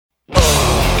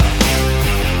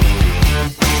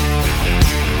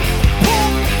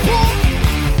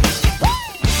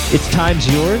It's Time's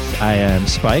Yours. I am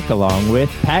Spike along with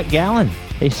Pat Gallen.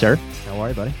 Hey, sir. How are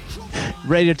you, buddy?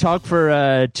 Ready to talk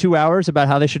for 2 hours about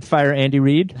how they should fire Andy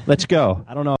Reid? Let's go.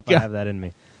 I don't know if I have that in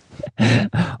me.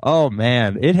 Oh,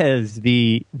 man. It has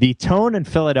the tone in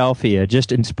Philadelphia,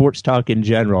 just in sports talk in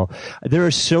general. There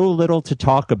is so little to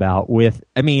talk about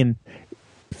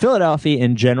Philadelphia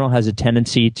in general has a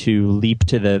tendency to leap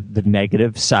to the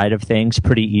negative side of things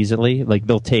pretty easily. Like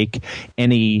they'll take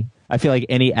any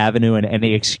avenue and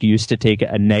any excuse to take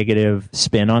a negative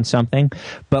spin on something.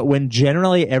 But when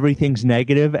generally everything's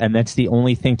negative and that's the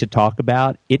only thing to talk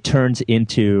about, it turns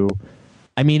into,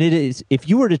 it is, if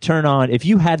you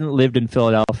hadn't lived in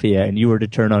Philadelphia and you were to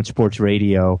turn on sports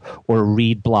radio or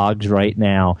read blogs right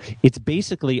now, it's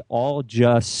basically all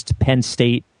just Penn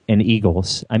State and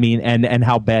Eagles. And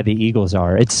how bad the Eagles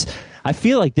are. I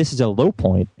feel like this is a low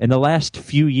point in the last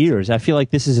few years. I feel like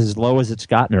this is as low as it's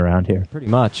gotten around here. Pretty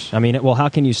much. How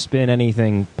can you spin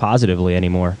anything positively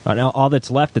anymore? Now, all that's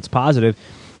left that's positive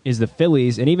is the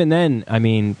Phillies. And even then,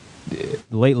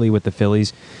 lately with the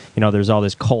Phillies, there's all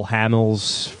this Cole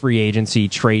Hamels free agency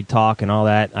trade talk and all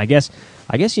that. I guess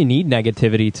you need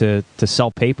negativity to sell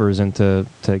papers and to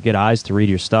get eyes to read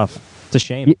your stuff. It's a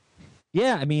shame.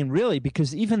 Yeah, really,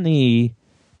 because even the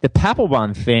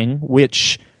Papelbon thing,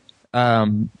 which...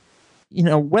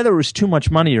 whether it was too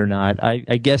much money or not, I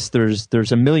guess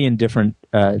there's a million different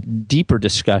deeper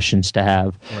discussions to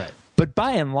have. Right. But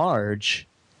by and large,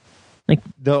 like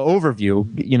the overview,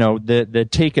 the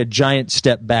take a giant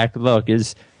step back look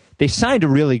is they signed a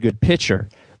really good pitcher,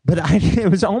 but it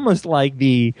was almost like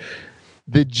the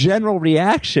general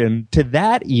reaction to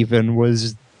that even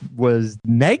was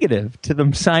negative to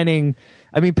them signing.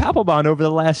 Papelbon over the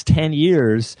last 10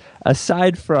 years,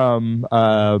 aside from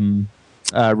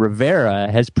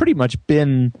Rivera, has pretty much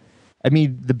been,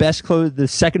 the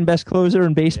second best closer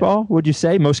in baseball, would you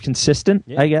say? Most consistent,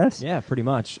 I guess? Yeah, pretty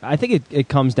much. I think it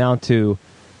comes down to,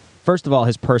 first of all,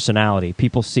 his personality.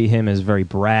 People see him as very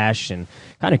brash and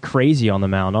kind of crazy on the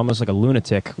mound, almost like a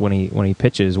lunatic when he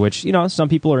pitches, which, some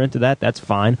people are into that. That's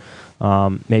fine.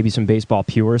 Maybe some baseball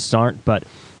purists aren't, but...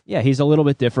 yeah, he's a little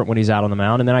bit different when he's out on the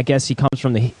mound. And then I guess he comes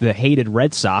from the hated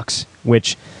Red Sox,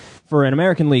 which for an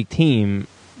American League team,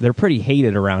 they're pretty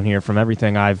hated around here from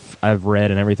everything I've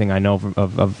read and everything I know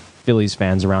of Phillies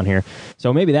fans around here.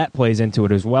 So maybe that plays into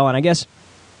it as well. And I guess,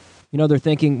 they're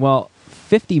thinking, well,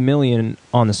 $50 million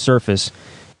on the surface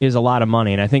is a lot of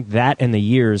money. And I think that in the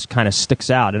years kind of sticks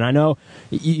out. And I know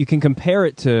you can compare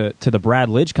it to the Brad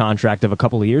Lidge contract of a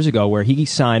couple of years ago where he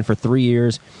signed for 3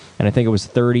 years, and I think it was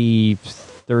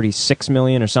 $36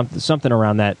 million or something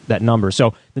around that number.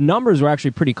 So the numbers were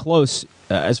actually pretty close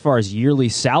as far as yearly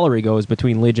salary goes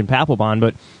between Lidge and Papelbon,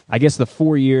 but I guess the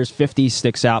 4 years, 50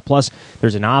 sticks out. Plus,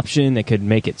 there's an option that could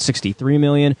make it $63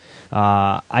 million.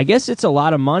 I guess it's a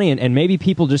lot of money, and maybe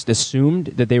people just assumed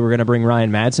that they were going to bring Ryan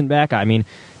Madson back.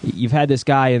 You've had this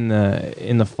guy in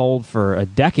the fold for a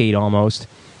decade almost,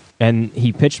 and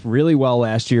he pitched really well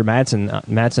last year.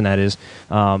 Madson, that is.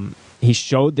 He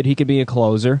showed that he could be a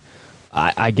closer.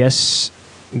 I guess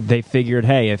they figured,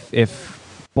 hey, if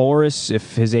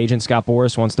his agent Scott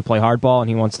Boras wants to play hardball and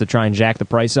he wants to try and jack the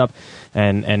price up,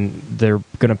 and they're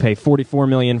going to pay $44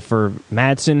 million for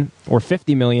Madson or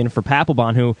 $50 million for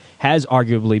Papelbon, who has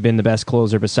arguably been the best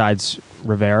closer besides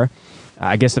Rivera.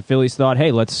 I guess the Phillies thought,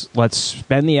 hey, let's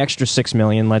spend the extra $6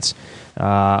 million. Let's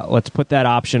put that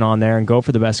option on there and go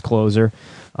for the best closer.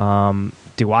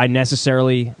 Do I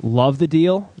necessarily love the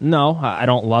deal? No, I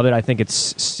don't love it. I think it's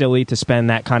silly to spend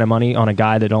that kind of money on a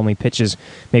guy that only pitches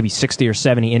maybe 60 or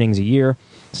 70 innings a year.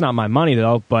 It's not my money,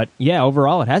 though. But, yeah,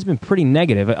 overall, it has been pretty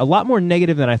negative. A lot more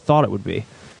negative than I thought it would be.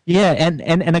 Yeah,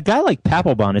 and a guy like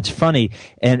Papelbon, it's funny,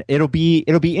 and it'll be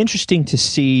interesting to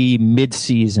see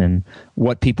mid-season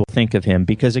what people think of him,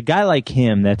 because a guy like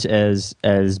him that's as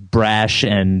brash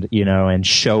and and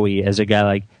showy as a guy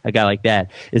like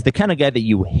that is the kind of guy that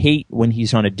you hate when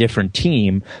he's on a different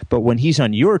team, but when he's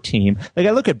on your team, like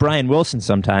I look at Brian Wilson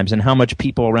sometimes and how much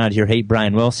people around here hate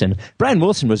Brian Wilson. Brian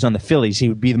Wilson was on the Phillies; he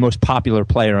would be the most popular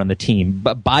player on the team,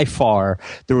 but by far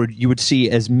you would see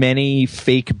as many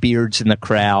fake beards in the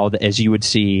crowd as you would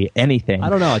see anything. I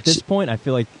don't know. At this point, I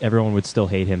feel like everyone would still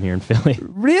hate him here in Philly.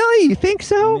 Really? You think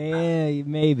so? Yeah,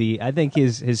 maybe. I think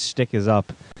his shtick is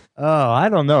up. Oh, I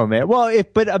don't know, man. Well, I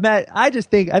think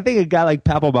a guy like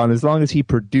Papelbon, as long as he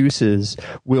produces,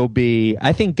 will be.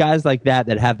 I think guys like that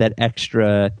have that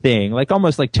extra thing, like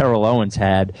almost like Terrell Owens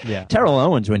had. Yeah. Terrell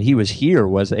Owens, when he was here,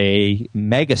 was a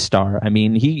megastar.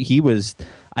 He was,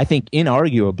 I think,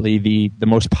 inarguably the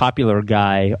most popular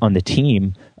guy on the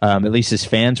team, at least as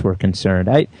fans were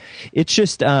concerned. It's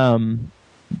just.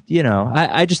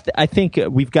 I think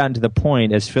we've gotten to the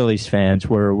point as Phillies fans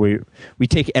where we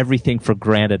take everything for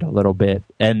granted a little bit,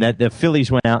 and that the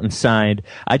Phillies went out and signed.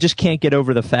 I just can't get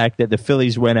over the fact that the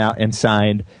Phillies went out and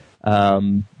signed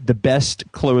the best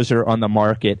closer on the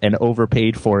market and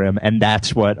overpaid for him, and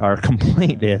that's what our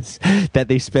complaint is, that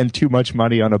they spend too much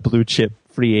money on a blue chip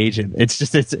free agent. It's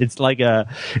like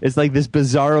this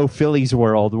bizarro Phillies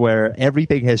world where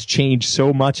everything has changed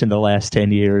so much in the last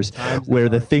 10 years, where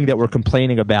the thing that we're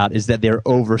complaining about is that they're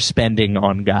overspending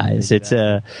on guys.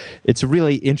 Exactly. It's a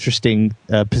really interesting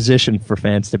position for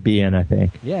fans to be in, I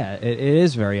think. Yeah, it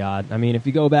is very odd. I mean, if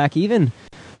you go back even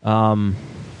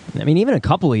a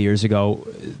couple of years ago,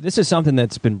 this is something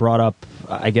that's been brought up,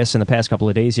 I guess, in the past couple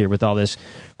of days here with all this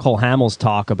Cole Hamels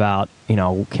talk about,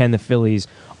 can the Phillies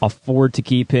afford to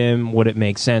keep him? Would it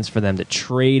make sense for them to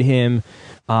trade him?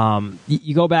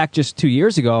 You go back just 2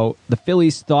 years ago, the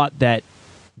Phillies thought that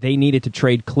they needed to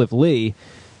trade Cliff Lee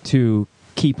to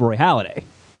keep Roy Halladay.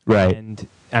 Right. And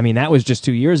that was just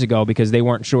 2 years ago because they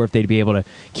weren't sure if they'd be able to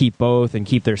keep both and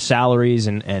keep their salaries,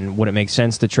 and would it make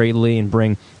sense to trade Lee and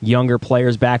bring younger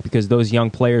players back because those young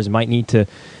players might need to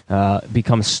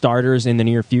become starters in the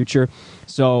near future.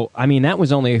 So, that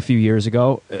was only a few years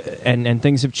ago, and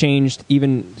things have changed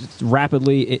even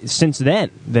rapidly since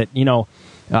then. That,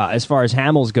 as far as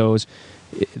Hamels goes,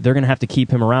 they're going to have to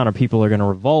keep him around or people are going to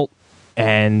revolt,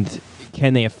 and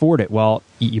can they afford it? Well,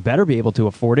 you better be able to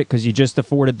afford it because you just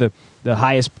afforded the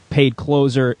highest paid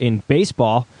closer in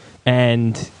baseball,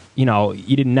 and you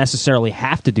didn't necessarily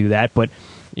have to do that, but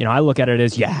I look at it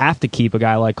as you have to keep a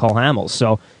guy like Cole Hamels.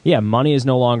 So yeah, money is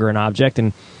no longer an object,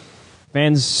 and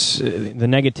fans, the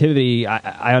negativity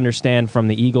I understand from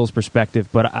the Eagles' perspective,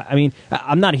 but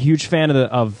I'm not a huge fan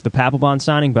of the Papelbon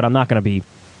signing, but I'm not going to be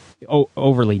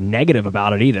overly negative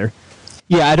about it either.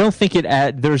 Yeah, I don't think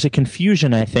there's a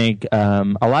confusion, I think.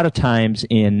 A lot of times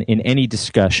in any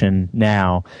discussion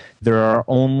now, there are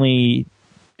only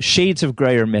shades of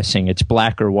gray are missing. It's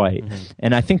black or white. Mm-hmm.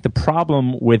 And I think the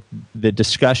problem with the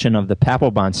discussion of the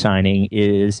Papelbon signing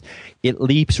is it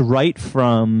leaps right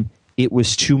from it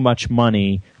was too much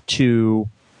money to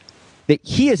that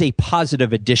he is a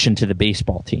positive addition to the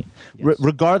baseball team. Yes.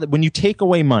 Regardless, when you take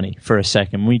away money for a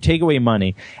second,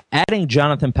 adding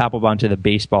Jonathan Papelbon to the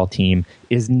baseball team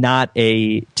is not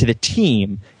a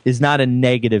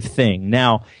negative thing.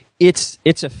 Now, its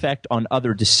effect on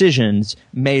other decisions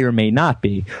may or may not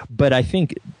be, but I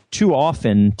think too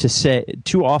often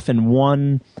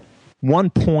one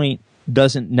point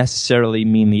doesn't necessarily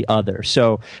mean the other.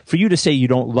 So for you to say you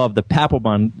don't love the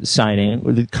Papelbon signing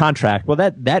or the contract, well,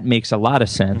 that makes a lot of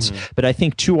sense. Mm-hmm. But I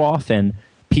think too often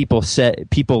people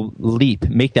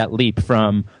make that leap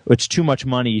from it's too much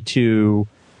money to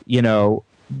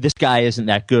this guy isn't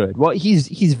that good. Well,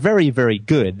 he's very, very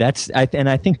good. I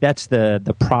think that's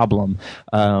the problem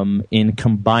in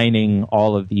combining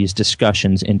all of these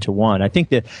discussions into one. I think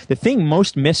that the thing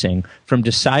most missing from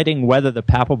deciding whether the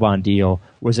Papelbon deal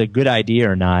was a good idea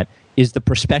or not is the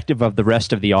perspective of the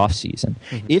rest of the offseason.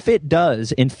 Mm-hmm. If it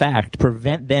does, in fact,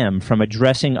 prevent them from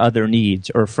addressing other needs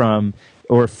or from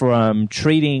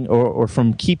trading or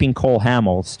from keeping Cole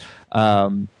Hamels,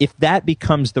 if that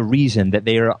becomes the reason that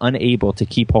they are unable to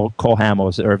keep Cole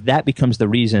Hamels, or if that becomes the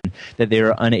reason that they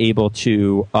are unable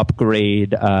to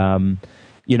upgrade,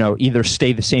 either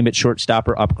stay the same at shortstop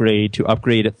or upgrade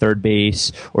at third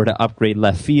base or to upgrade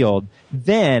left field,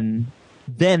 then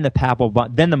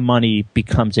the money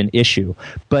becomes an issue.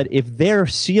 But if their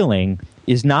ceiling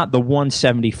is not the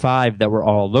 175 that we're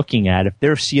all looking at, if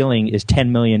their ceiling is $10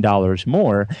 million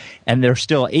more, and they're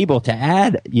still able to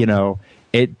add,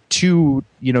 two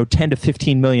 $10 to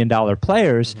 $15 million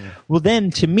players, mm-hmm. Well,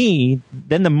 then to me,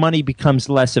 the money becomes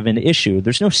less of an issue.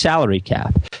 There's no salary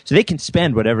cap, so they can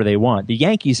spend whatever they want. The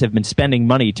Yankees have been spending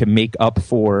money to make up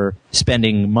for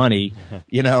spending money,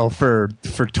 for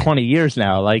 20 years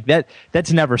now. Like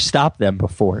that's never stopped them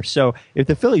before. So if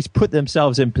the Phillies put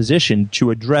themselves in position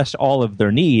to address all of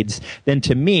their needs, then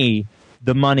to me,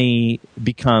 the money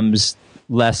becomes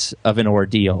less of an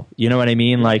ordeal. You know what I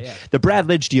mean? The Brad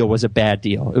Lidge deal was a bad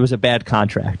deal. It was a bad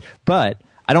contract. But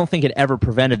I don't think it ever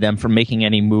prevented them from making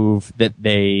any move that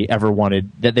they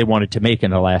wanted to make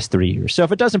in the last 3 years. So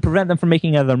if it doesn't prevent them from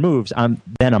making other moves,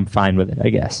 then I'm fine with it,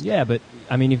 I guess. Yeah, but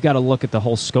you've got to look at the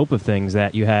whole scope of things,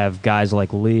 that you have guys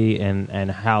like Lee and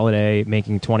Halladay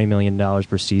making $20 million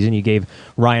per season. You gave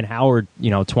Ryan Howard,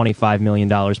 $25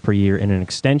 million per year in an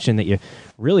extension that you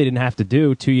really didn't have to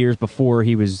do 2 years before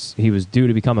he was due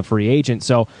to become a free agent.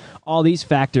 So all these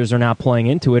factors are now playing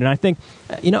into it, and I think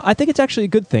it's actually a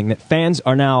good thing that fans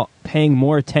are now paying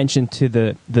more attention to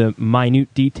the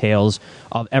minute details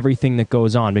of everything that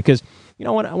goes on, because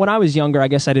when I was younger, I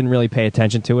guess I didn't really pay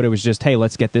attention to it. It was just, hey,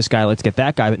 let's get this guy, let's get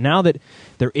that guy. But now that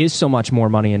there is so much more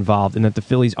money involved and that the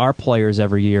Phillies are players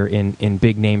every year in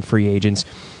big-name free agents,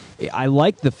 I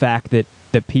like the fact that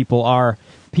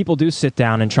people do sit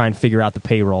down and try and figure out the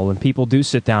payroll, and people do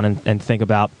sit down and think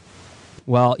about,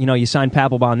 well, you signed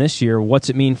Papelbon this year. What's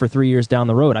it mean for 3 years down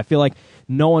the road? I feel like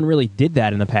no one really did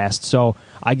that in the past. So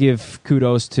I give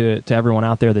kudos to everyone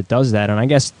out there that does that. And I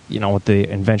guess, with the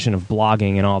invention of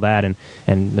blogging and all that and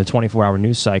the 24-hour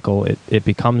news cycle, it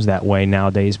becomes that way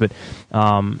nowadays. But,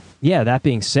 that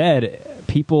being said,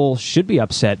 people should be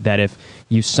upset that if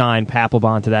you sign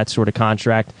Papelbon to that sort of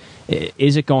contract,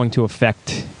 is it going to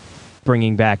affect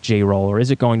bringing back J-Roll, or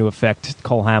is it going to affect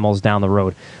Cole Hamels down the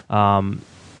road?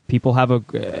 People have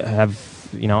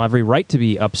every right to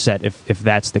be upset if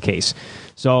that's the case.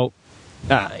 So,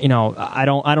 I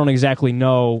don't exactly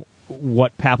know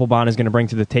what Papelbon is going to bring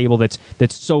to the table that's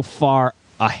so far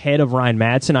ahead of Ryan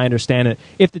Madson. I understand that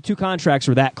if the two contracts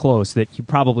are that close, that you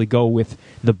probably go with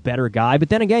the better guy. But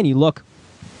then again, you look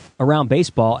around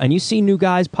baseball and you see new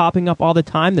guys popping up all the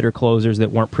time that are closers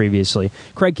that weren't previously.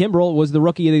 Craig Kimbrell was the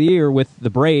Rookie of the Year with the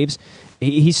Braves.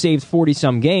 He saved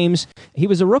 40-some games. He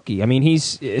was a rookie. I mean,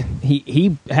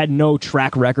 he had no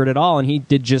track record at all, and he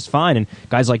did just fine. And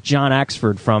guys like John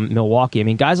Axford from Milwaukee, I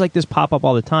mean, guys like this pop up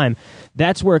all the time.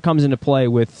 That's where it comes into play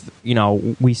with,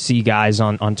 we see guys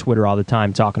on Twitter all the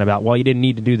time talking about, well, you didn't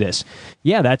need to do this.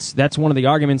 Yeah, that's one of the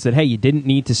arguments that, hey, you didn't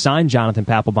need to sign Jonathan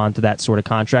Papelbon to that sort of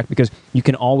contract because you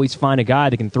can always find a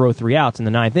guy that can throw 3 outs in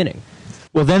the 9th inning.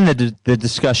 Well, then the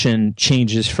discussion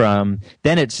changes from,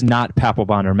 then it's not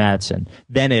Papelbon or Madson.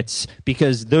 Then it's,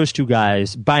 because those two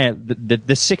guys, the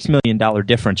 $6 million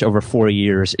difference over 4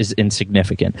 years is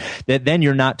insignificant. Then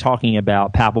you're not talking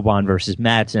about Papelbon versus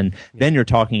Madson. Then you're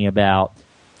talking about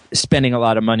spending a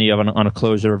lot of money on a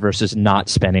closer versus not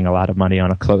spending a lot of money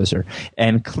on a closer.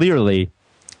 And clearly,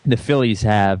 the Phillies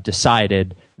have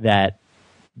decided that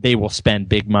they will spend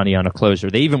big money on a closer.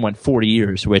 They even went 40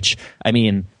 years, which, I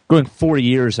mean, going 4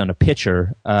 years on a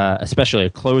pitcher, especially a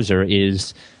closer,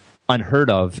 is unheard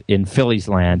of in Phillies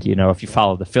land. If you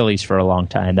follow the Phillies for a long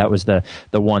time, that was the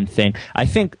one thing. I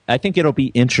think it'll be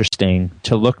interesting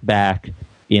to look back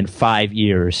in 5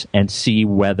 years and see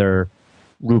whether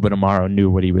Ruben Amaro knew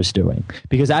what he was doing,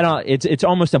 because it's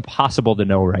almost impossible to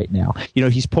know right now.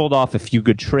 He's pulled off a few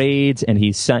good trades, and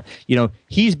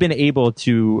he's been able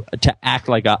to act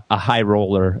like a high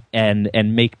roller and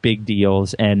make big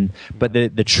deals. But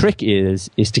the trick is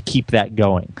to keep that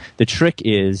going. The trick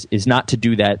is not to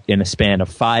do that in a span of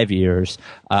 5 years,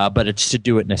 but it's to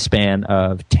do it in a span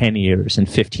of 10 years and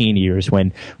 15 years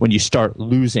when you start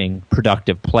losing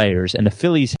productive players. And the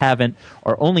Phillies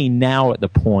are only now at the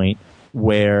point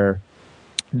where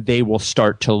they will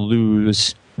start to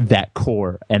lose that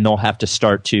core, and they'll have to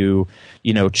start to,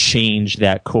 change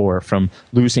that core, from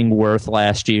losing Worth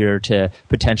last year to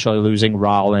potentially losing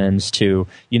Rollins to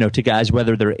guys,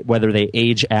 whether they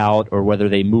age out or whether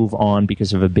they move on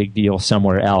because of a big deal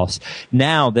somewhere else.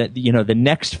 Now that, the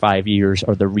next 5 years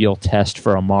are the real test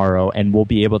for Amaro, and we'll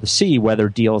be able to see whether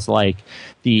deals like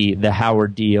the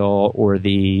Howard deal or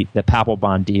the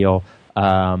Papelbon deal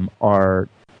are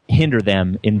hinder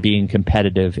them in being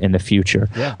competitive in the future.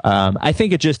 Yeah. I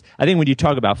think when you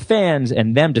talk about fans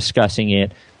and them discussing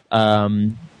it,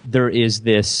 there is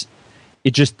this,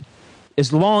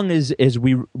 as long as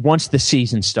once the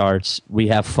season starts, we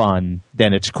have fun,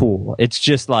 then it's cool. It's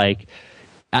just like,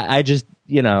 I just,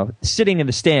 sitting in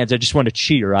the stands, I just want to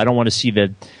cheer. I don't want to see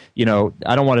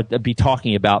I don't want to be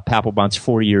talking about Papelbon's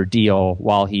 4-year deal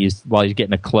while he's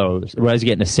getting a close, while he's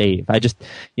getting a save. I just,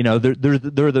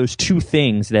 there are those two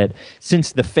things that,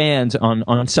 since the fans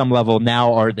on some level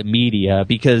now are the media,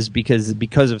 because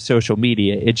of social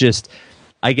media,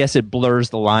 I guess it blurs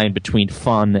the line between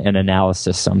fun and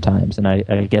analysis sometimes. And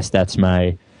I guess that's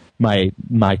my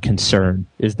concern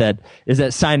is that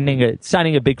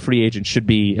signing a big free agent should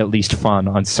be at least fun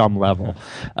on some level,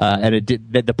 and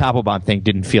the Papelbon thing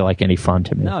didn't feel like any fun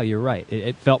to me. No, you're right.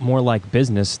 It felt more like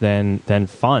business than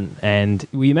fun. And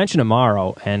you mentioned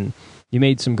Amaro, and you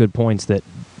made some good points that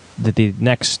the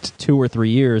next 2 or 3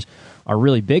 years are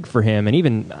really big for him, and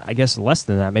even I guess less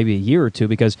than that, maybe a year or two,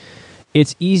 because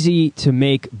it's easy to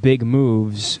make big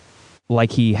moves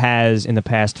like he has in the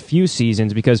past few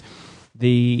seasons because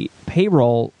the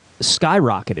payroll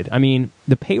skyrocketed. I mean,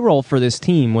 the payroll for this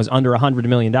team was under $100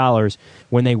 million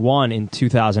when they won in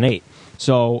 2008.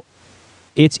 So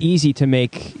it's easy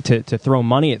to throw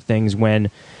money at things when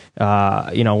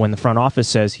when the front office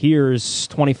says, here's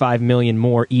 $25 million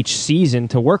more each season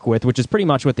to work with, which is pretty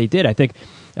much what they did. I think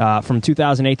from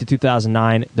 2008 to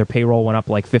 2009, their payroll went up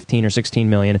like 15 or 16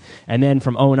 million. And then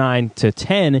from 09 to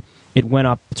 10, it went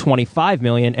up 25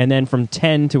 million. And then from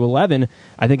 10 to 11,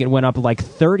 I think it went up like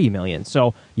 30 million.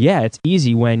 So, yeah, it's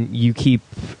easy when you keep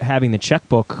having the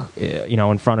checkbook,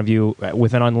 in front of you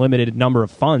with an unlimited number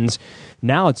of funds.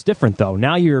 Now it's different, though.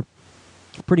 Now you're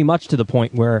pretty much to the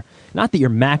point where, not that you're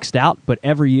maxed out, but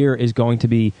every year is going to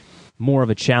be more of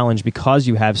a challenge because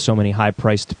you have so many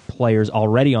high-priced players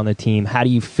already on the team. How do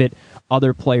you fit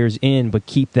other players in but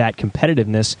keep that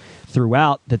competitiveness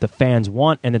throughout that the fans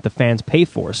want and that the fans pay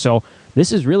for? So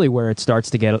this is really where it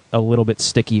starts to get a little bit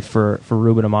sticky for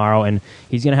Ruben Amaro, and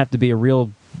he's going to have to be a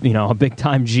real, a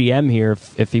big-time GM here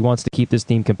if he wants to keep this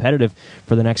team competitive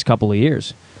for the next couple of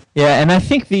years. Yeah, and I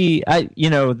think the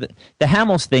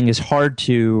Hamels thing is hard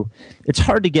to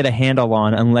get a handle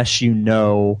on unless you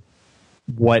know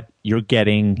what you're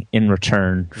getting in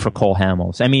return for Cole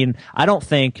Hamels. I mean, I don't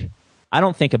think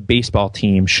a baseball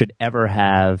team should ever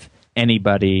have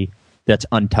anybody that's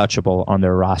untouchable on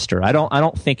their roster. I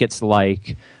don't think it's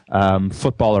like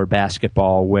football or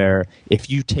basketball where if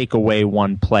you take away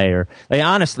one player, like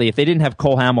honestly, if they didn't have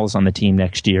Cole Hamels on the team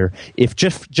next year, if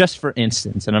just for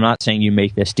instance, and I'm not saying you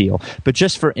make this deal, but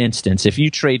just for instance, if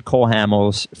you trade Cole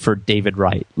Hamels for David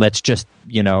Wright, let's just,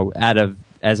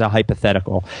 as a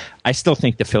hypothetical, I still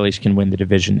think the Phillies can win the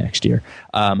division next year.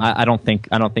 I don't think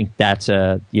that's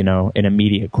an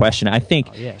immediate question. I think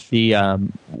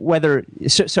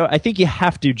So I think you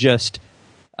have to just.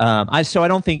 I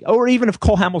don't think, or even if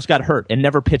Cole Hamels got hurt and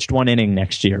never pitched one inning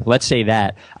next year, let's say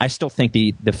that, I still think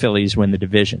the Phillies win the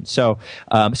division. So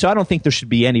I don't think there should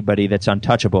be anybody that's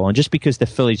untouchable. And just because the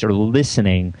Phillies are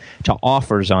listening to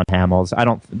offers on Hamels,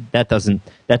 that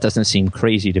doesn't seem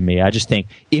crazy to me. I just think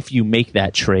if you make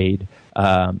that trade,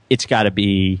 it's got to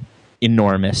be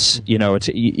enormous. You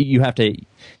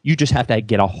just have to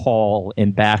get a haul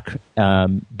in back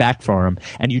for him,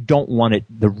 and you don't want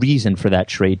the reason for that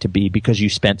trade to be because you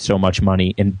spent so much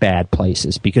money in bad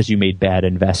places, because you made bad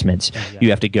investments. Yeah. You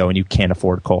have to go and you can't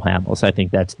afford Cole Hamels. I think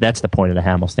that's the point of the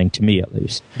Hamels thing, to me at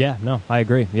least. Yeah, no, I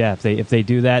agree. Yeah, if they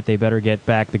do that, they better get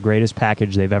back the greatest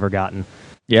package they've ever gotten.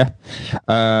 Yeah.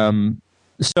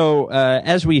 So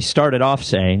as we started off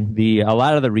saying, a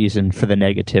lot of the reason for the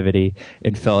negativity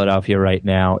in Philadelphia right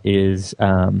now is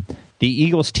the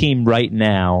Eagles team right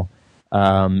now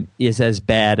is as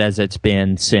bad as it's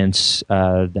been since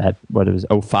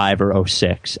 05 or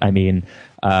 06. I mean,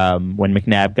 when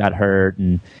McNabb got hurt,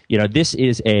 and this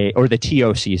is the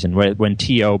TO season when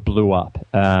TO blew up.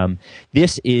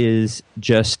 This is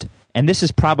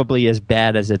probably as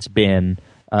bad as it's been.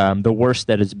 The worst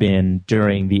that it's been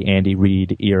during the Andy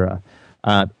Reid era.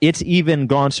 It's even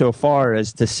gone so far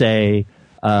as to say,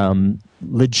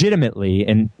 legitimately,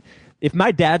 and if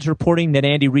my dad's reporting that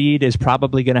Andy Reid is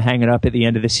probably going to hang it up at the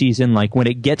end of the season, like when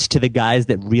it gets to the guys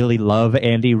that really love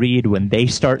Andy Reid, when they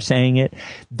start saying it,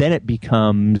 then it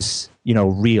becomes,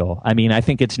 real. I mean, I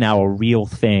think it's now a real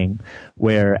thing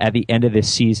where at the end of this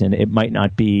season, it might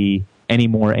not be any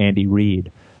more Andy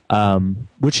Reid,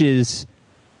 which is,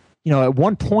 at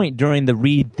one point during the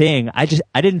Reid thing, I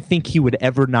didn't think he would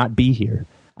ever not be here.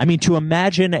 I mean, to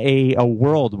imagine a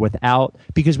world without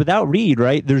Reid,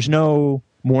 right? There's no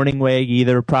Morningweg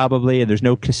either, probably, and there's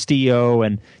no Castillo,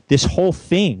 and this whole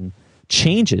thing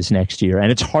changes next year,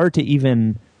 and it's hard to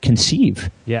even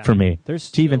conceive for me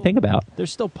to even think about.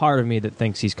 There's still part of me that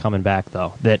thinks he's coming back,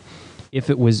 though. That if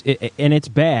it was, and it's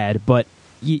bad, but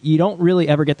you don't really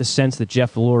ever get the sense that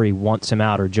Jeff Lurie wants him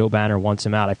out or Joe Banner wants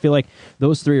him out. I feel like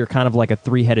those three are kind of like a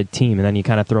three-headed team, and then you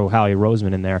kind of throw Howie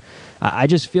Roseman in there. I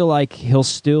just feel like he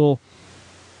won't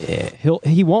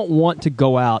want to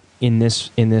go out in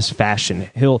this fashion.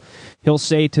 He'll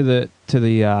say to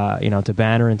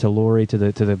Banner and to Lurie,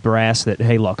 to the brass, that,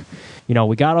 hey, look,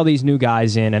 we got all these new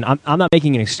guys in, and I'm not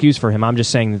making an excuse for him. I'm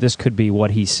just saying that this could be what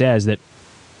he says, that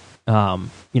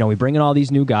we bring in all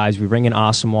these new guys. We bring in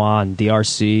Asamoah and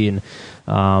DRC, and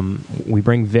we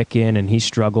bring Vic in, and he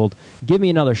struggled. Give me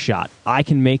another shot. I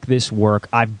can make this work.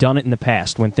 I've done it in the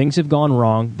past. When things have gone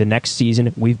wrong, the next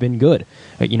season we've been good.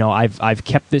 I've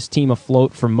kept this team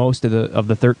afloat for most of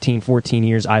the 13, 14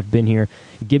 years I've been here.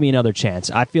 Give me another chance.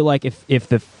 I feel like if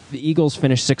the Eagles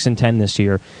finish 6-10 this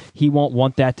year, he won't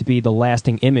want that to be the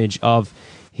lasting image of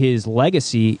his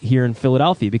legacy here in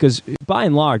Philadelphia, because by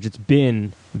and large it's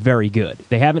been very good.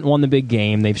 They haven't won the big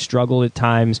game. They've struggled at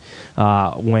times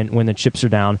when the chips are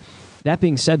down. That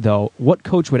being said, though, what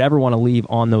coach would ever want to leave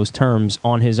on those terms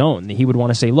on his own? He would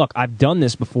want to say, look, I've done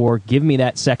this before. Give me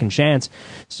that second chance.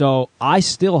 So I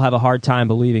still have a hard time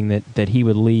believing that he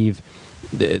would leave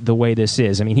the way this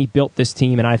is. I mean, he built this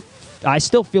team, and I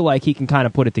still feel like he can kind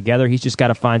of put it together. He's just got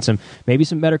to find maybe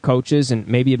some better coaches and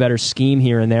maybe a better scheme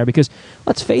here and there. Because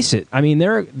let's face it, I mean,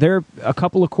 they're a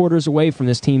couple of quarters away from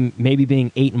this team maybe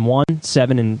being 8-1,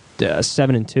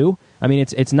 7-2. I mean,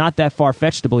 it's not that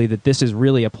far-fetched to believe that this is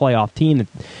really a playoff team. That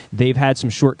they've had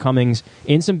some shortcomings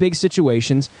in some big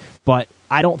situations, but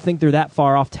I don't think they're that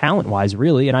far off talent-wise,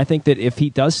 really. And I think that if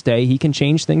he does stay, he can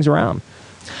change things around.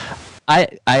 I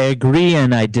agree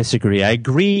and I disagree. I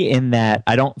agree in that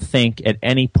I don't think at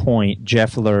any point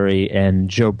Jeff Lurie and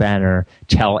Joe Banner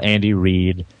tell Andy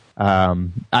Reid,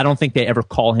 I don't think they ever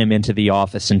call him into the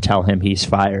office and tell him he's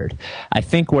fired. I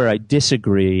think where I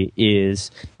disagree is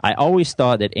I always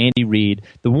thought that Andy Reid,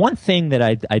 the one thing that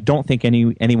I don't think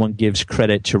anyone gives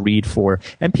credit to Reid for,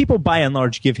 and people by and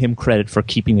large give him credit for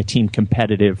keeping a team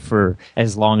competitive for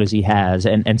as long as he has,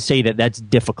 and say that that's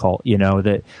difficult,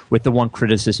 that with the one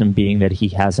criticism being that he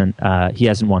hasn't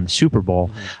won the Super Bowl.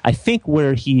 Mm-hmm. I think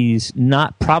where he's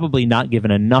probably not given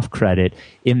enough credit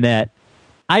in that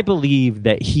I believe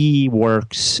that he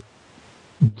works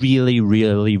really,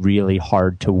 really, really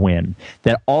hard to win.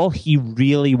 That all he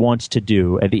really wants to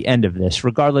do at the end of this,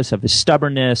 regardless of his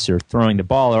stubbornness or throwing the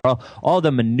ball or all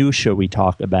the minutia we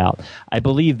talk about, I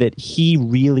believe that he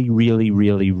really, really,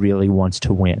 really, really wants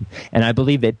to win. And I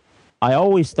believe that I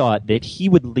always thought that he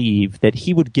would leave, that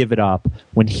he would give it up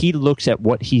when he looks at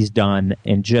what he's done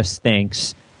and just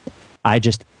thinks, I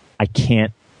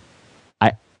can't.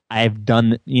 I've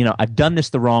done this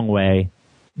the wrong way.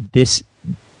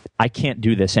 I can't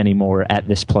do this anymore at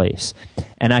this place.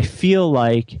 And I feel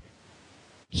like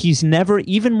he's never,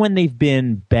 even when they've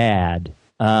been bad,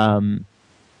 I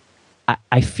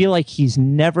feel like he's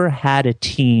never had a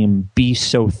team be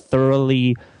so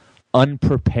thoroughly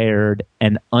unprepared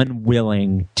and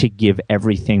unwilling to give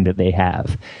everything that they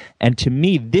have. And to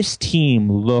me, this team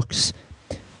looks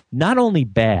not only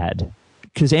bad,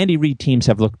 because Andy Reid teams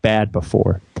have looked bad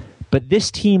before, but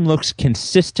this team looks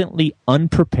consistently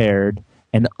unprepared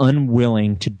and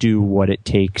unwilling to do what it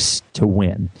takes to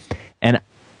win. And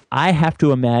I have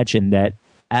to imagine that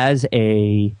as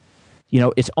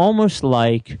it's almost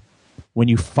like when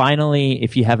you finally,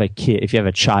 if you have a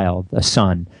child, a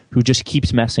son, who just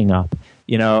keeps messing up,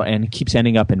 and keeps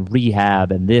ending up in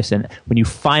rehab and this, and when you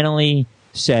finally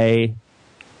say,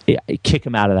 kick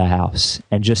him out of the house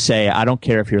and just say, I don't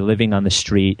care if you're living on the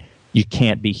street, you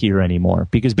can't be here anymore,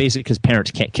 because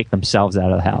parents can't kick themselves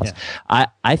out of the house. Yeah.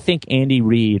 I think Andy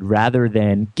Reid, rather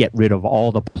than get rid of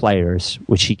all the players,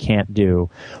 which he can't do,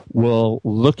 will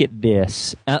look at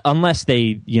this, unless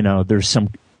there's some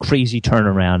crazy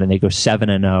turnaround and they go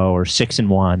 7-0 or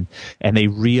 6-1 and they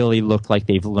really look like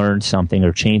they've learned something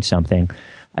or changed something.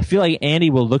 I feel like Andy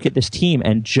will look at this team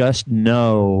and just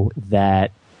know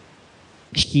that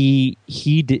he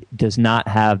does not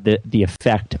have the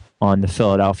effect on the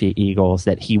Philadelphia Eagles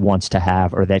that he wants to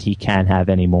have or that he can have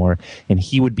anymore, and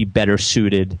he would be better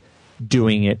suited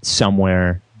doing it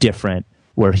somewhere different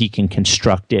where he can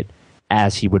construct it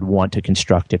as he would want to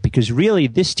construct it. Because really,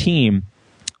 this team,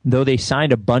 though they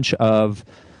signed a bunch of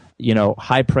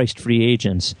high-priced free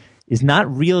agents, is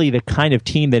not really the kind of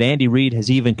team that Andy Reid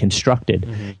has even constructed.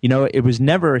 Mm-hmm. It was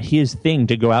never his thing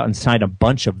to go out and sign a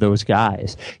bunch of those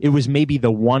guys. It was maybe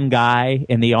the one guy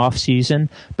in the offseason,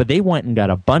 but they went and got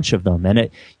a bunch of them. And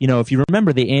if you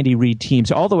remember the Andy Reid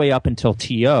teams all the way up until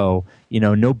T.O.,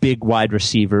 no big wide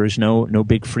receivers, no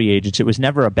big free agents. It was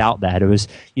never about that. It was,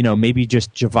 maybe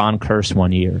just Javon Curse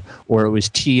one year, or it was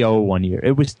T.O. one year.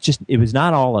 It was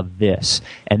not all of this.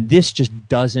 And this just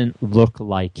doesn't look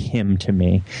like him to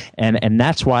me. And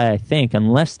that's why I think,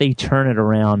 unless they turn it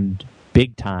around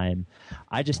big time,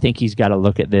 I just think he's got to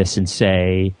look at this and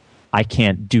say, I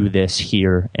can't do this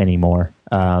here anymore.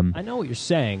 I know what you're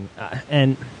saying.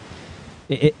 And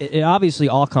it obviously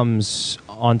all comes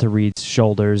onto Reid's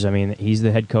shoulders. I mean, he's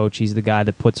the head coach. He's the guy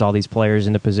that puts all these players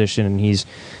into position, and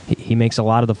he makes a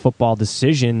lot of the football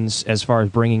decisions as far as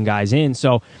bringing guys in.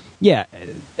 So, yeah,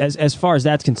 as far as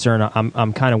that's concerned,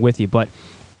 I'm kind of with you. But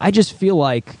I just feel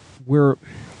like there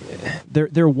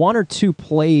are one or two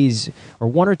plays or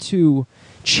one or two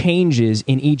changes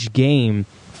in each game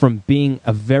from being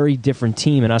a very different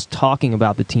team and us talking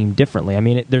about the team differently. I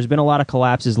mean, there's been a lot of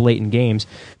collapses late in games,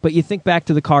 but you think back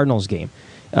to the Cardinals game.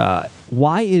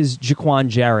 Why is Jaquan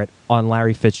Jarrett on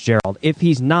Larry Fitzgerald? If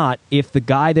the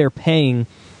guy they're paying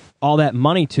all that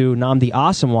money to, Nnamdi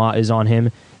Asomugha, is on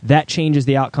him, that changes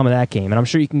the outcome of that game. And I'm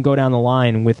sure you can go down the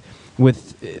line with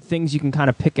things you can kind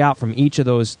of pick out from each of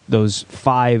those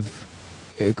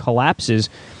 5 collapses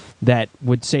that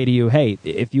would say to you, hey,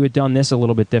 if you had done this a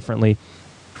little bit differently,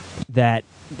 that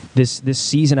this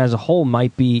season as a whole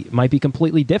might be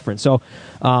completely different. So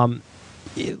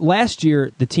last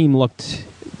year the team looked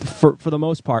for the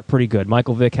most part pretty good.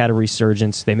 Michael Vick had a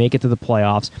resurgence. They make it to the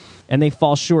playoffs, and they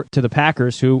fall short to the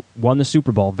Packers, who won the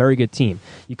Super Bowl. Very good team.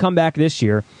 You come back this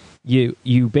year,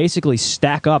 you basically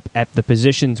stack up at the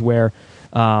positions where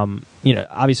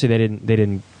obviously they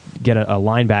didn't get a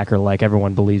linebacker like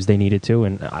everyone believes they needed to,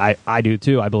 and I do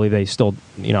too. I believe they're still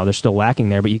lacking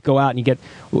there. But you go out and you get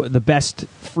the best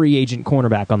free agent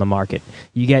cornerback on the market.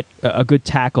 You get a good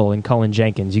tackle in Cullen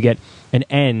Jenkins. You get an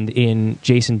end in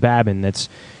Jason Babin that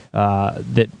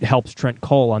helps Trent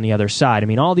Cole on the other side. I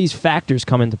mean, all these factors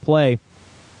come into play.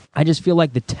 I just feel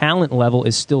like the talent level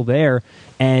is still there,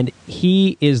 and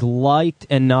he is liked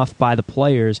enough by the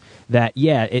players that,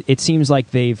 yeah, it seems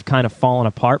like they've kind of fallen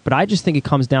apart, but I just think it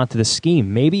comes down to the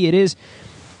scheme. Maybe it is,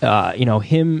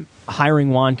 him hiring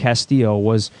Juan Castillo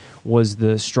was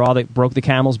the straw that broke the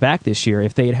camel's back this year.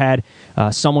 If they had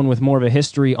someone with more of a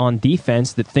history on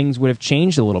defense, that things would have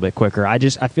changed a little bit quicker. I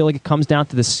feel like it comes down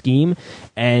to the scheme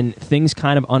and things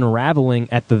kind of unraveling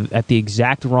at the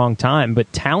exact wrong time.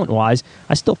 But talent-wise,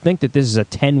 I still think that this is a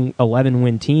 10-11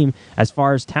 win team as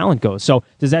far as talent goes. So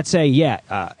does that say,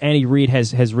 Andy Reid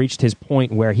has reached his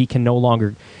point where he can no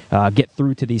longer get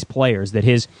through to these players, that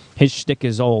his shtick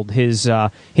is old, his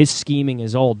scheming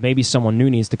is old, maybe someone new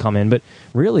needs to come in. But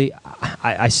really,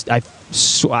 I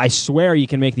swear you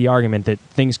can make the argument that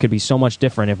things could be so much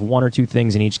different if one or two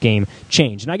things in each game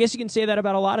change. And I guess you can say that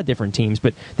about a lot of different teams,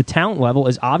 but the talent level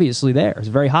is obviously there. It's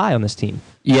very high on this team.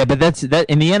 Yeah, but that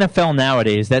in the NFL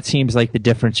nowadays, that seems like the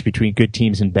difference between good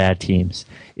teams and bad teams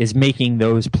is making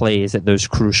those plays at those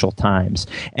crucial times.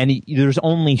 And there's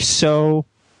only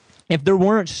if there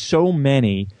weren't so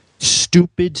many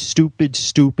stupid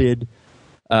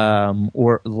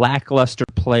or lackluster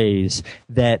plays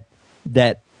that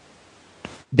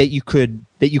you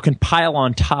can pile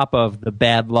on top of the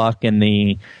bad luck and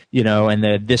the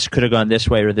this could have gone this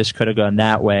way or this could have gone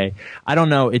that way. I don't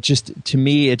know. It just, to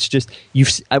me, it's just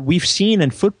we've seen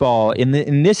in football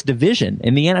in this division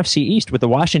in the NFC East with the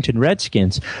Washington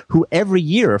Redskins, who every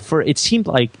year for it seemed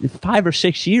like 5 or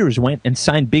 6 years went and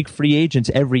signed big free agents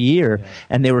every year,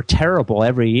 and they were terrible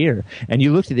every year. And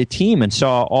you looked at the team and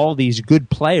saw all these good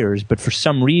players, but for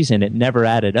some reason it never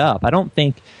added up. I don't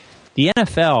think the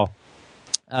NFL.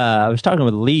 I was talking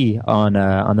with Lee on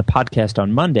the podcast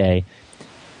on Monday.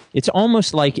 It's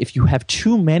almost like if you have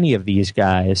too many of these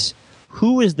guys,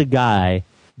 who is the guy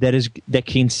that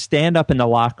can stand up in the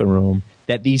locker room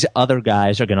that these other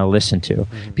guys are going to listen to?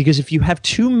 Mm-hmm. Because if you have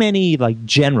too many like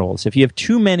generals, if you have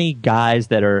too many guys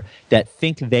that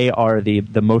think they are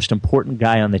the most important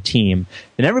guy on the team,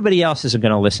 then everybody else isn't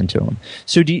going to listen to them.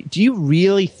 So do you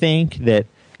really think that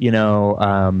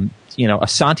Asante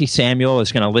Samuel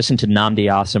is going to listen to Nnamdi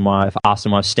Asomugha if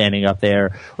Asamoah's standing up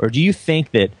there? Or do you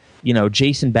think that,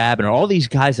 Jason Babin or all these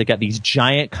guys that got these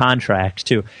giant contracts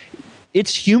too,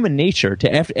 it's human nature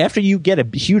to, after you get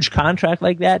a huge contract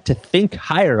like that, to think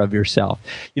higher of yourself.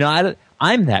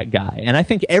 I'm that guy, and I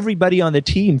think everybody on the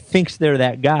team thinks they're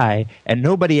that guy, and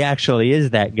nobody actually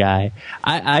is that guy.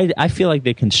 I feel like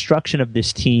the construction of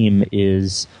this team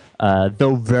is,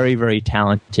 though very, very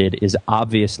talented, is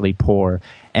obviously poor.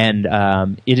 And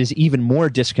it is even more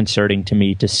disconcerting to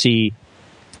me to see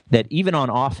that even on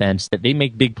offense, that they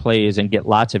make big plays and get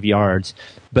lots of yards.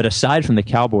 But aside from the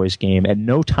Cowboys game, at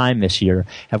no time this year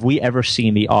have we ever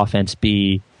seen the offense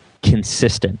be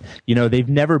consistent. They've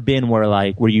never been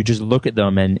where you just look at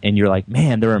them and you're like,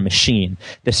 man, they're a machine.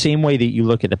 The same way that you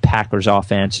look at the Packers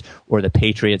offense or the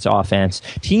Patriots offense,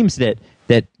 teams that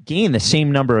gain the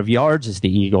same number of yards as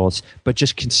the Eagles, but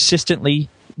just consistently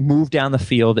move down the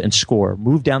field and score,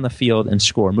 move down the field and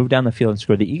score, move down the field and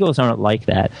score. The Eagles aren't like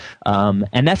that.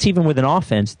 And that's even with an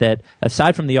offense that,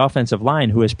 aside from the offensive line,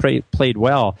 who has played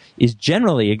well, is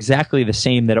generally exactly the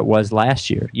same that it was last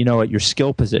year, at your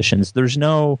skill positions. There's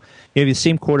you have the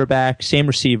same quarterback, same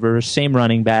receivers, same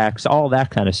running backs, all that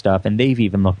kind of stuff, and they've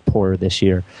even looked poorer this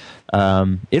year.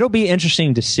 It'll be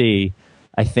interesting to see.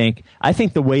 I think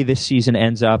the way this season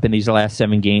ends up in these last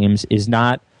 7 games is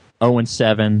not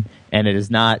 0-7, and it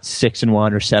is not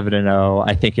 6-1 or 7-0.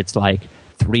 I think it's like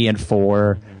 3-4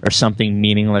 or something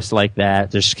meaningless like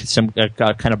that. There's some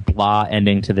kind of blah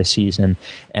ending to the season,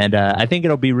 and I think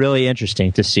it'll be really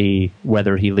interesting to see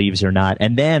whether he leaves or not.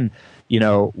 And then,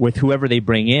 with whoever they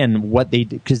bring in,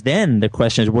 because then the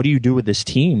question is, what do you do with this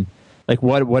team? Like,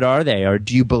 what are they? Or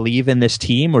do you believe in this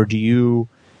team, or do you,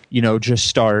 just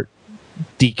start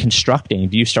deconstructing?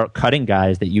 Do you start cutting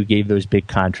guys that you gave those big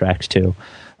contracts to?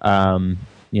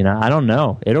 I don't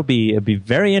know. It'll be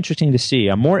very interesting to see.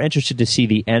 I'm more interested to see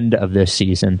the end of this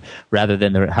season rather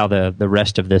than how the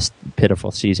rest of this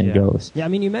pitiful season goes. Yeah, I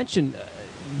mean, you mentioned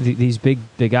these big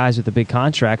guys with the big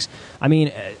contracts. I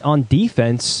mean, on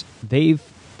defense, they've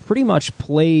pretty much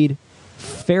played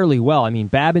fairly well. I mean,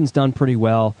 Babin's done pretty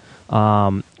well.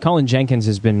 Cullen Jenkins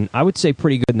has been, I would say,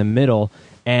 pretty good in the middle.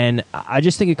 And I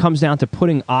just think it comes down to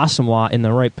putting Asamoah in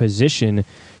the right position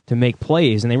to make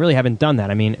plays, and they really haven't done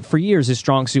that. I mean, for years, his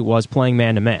strong suit was playing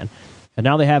man-to-man. And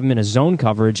now they have him in a zone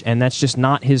coverage, and that's just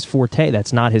not his forte.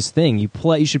 That's not his thing.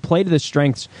 You should play to the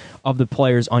strengths of the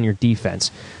players on your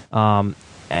defense.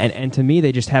 And to me,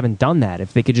 they just haven't done that.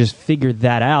 If they could just figure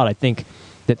that out, I think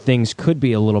that things could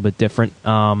be a little bit different.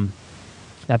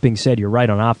 That being said, you're right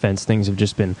on offense. Things have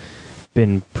just been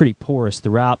pretty porous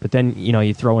throughout. But then,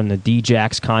 you throw in the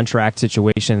D-Jax contract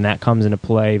situation, and that comes into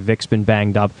play. Vic's been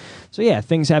banged up. So, yeah,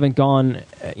 things haven't gone,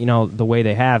 the way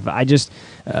they have. I just,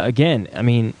 again, I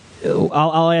mean,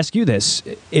 I'll ask you this.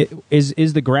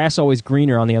 Is the grass always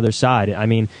greener on the other side? I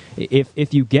mean,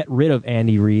 if you get rid of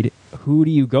Andy Reid, who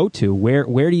do you go to?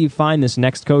 Where do you find this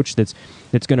next coach that's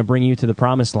going to bring you to the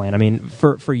promised land? I mean,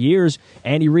 for years,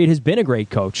 Andy Reid has been a great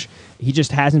coach. He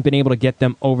just hasn't been able to get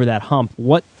them over that hump.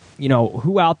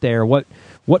 Who out there, what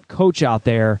coach out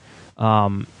there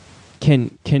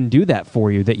can do that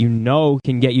for you that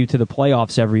can get you to the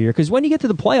playoffs every year? Because when you get to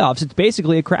the playoffs, it's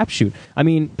basically a crapshoot. I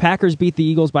mean, Packers beat the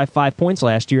Eagles by 5 points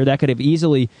last year. That could have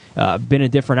easily been a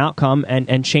different outcome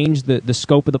and changed the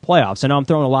scope of the playoffs. I know I'm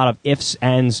throwing a lot of ifs,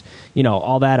 ands,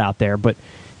 all that out there, but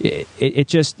it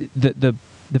just the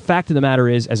fact of the matter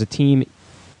is, as a team,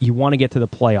 you want to get to the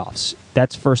playoffs.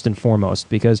 That's first and foremost,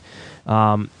 because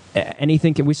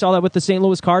we saw that with the St.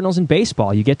 Louis Cardinals in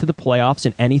baseball. You get to the playoffs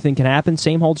and anything can happen.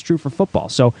 Same holds true for football.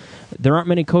 So there aren't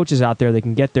many coaches out there that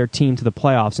can get their team to the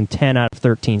playoffs in 10 out of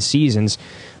 13 seasons.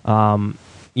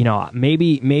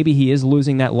 Maybe he is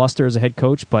losing that luster as a head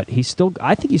coach, but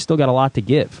I think he's still got a lot to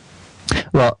give.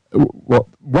 Well,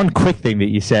 one quick thing that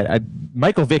you said,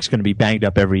 Michael Vick's going to be banged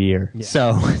up every year.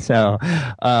 Yeah. So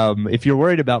if you're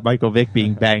worried about Michael Vick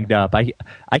being banged up,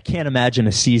 I can't imagine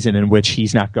a season in which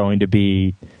he's not going to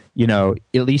be, at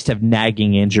least have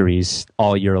nagging injuries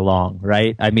all year long,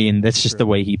 right? I mean, that's just the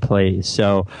way he plays.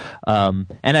 So,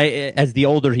 as the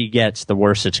older he gets, the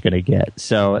worse it's going to get.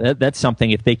 So that's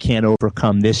something, if they can't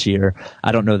overcome this year,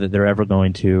 I don't know that they're ever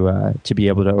going to be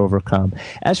able to overcome.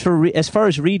 As far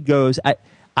as Reid goes,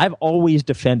 I've always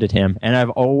defended him, and I've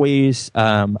always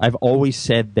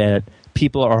said that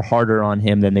people are harder on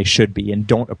him than they should be and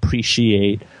don't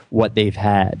appreciate what they've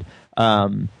had.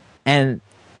 And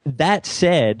that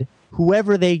said,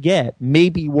 whoever they get may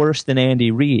be worse than Andy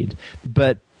Reid,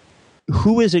 but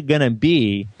who is it going to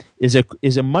be is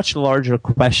a much larger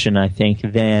question, I think,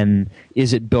 than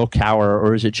is it Bill Cowher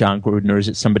or is it John Gruden or is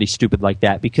it somebody stupid like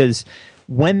that? Because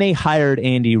when they hired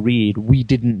Andy Reid, we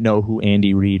didn't know who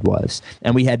Andy Reid was,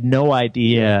 and we had no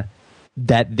idea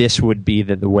that this would be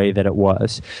the way that it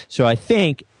was. So I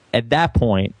think at that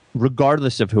point,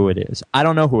 regardless of who it is, I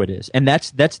don't know who it is, and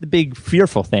that's the big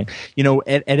fearful thing.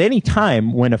 At any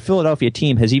time when a Philadelphia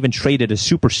team has even traded a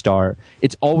superstar,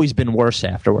 it's always been worse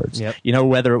afterwards. Yep.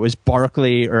 Whether it was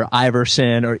Barkley or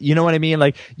Iverson or you know what I mean.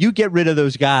 Like, you get rid of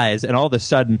those guys, and all of a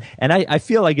sudden, and I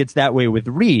feel like it's that way with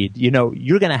Reid.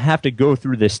 You're going to have to go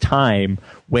through this time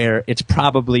where it's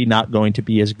probably not going to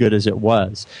be as good as it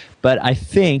was. But I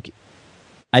think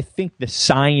the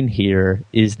sign here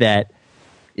is that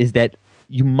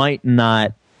you might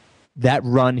not, that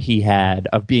run he had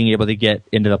of being able to get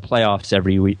into the playoffs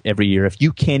every year, if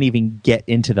you can't even get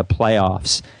into the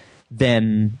playoffs,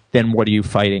 then what are you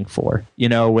fighting for?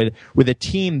 With a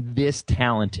team this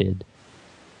talented,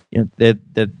 the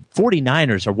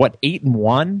 49ers are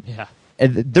 8-1? Yeah.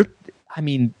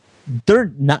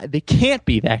 They're not, they can't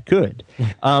be that good.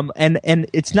 And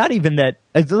it's not even that,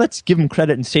 let's give them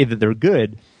credit and say that they're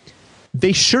good.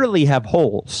 They surely have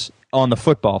holes on the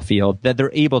football field that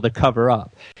they're able to cover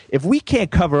up. If we can't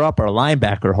cover up our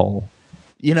linebacker hole,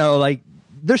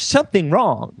 there's something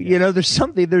wrong.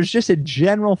 There's just a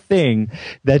general thing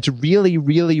that's really,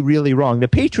 really, really wrong. The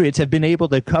Patriots have been able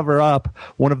to cover up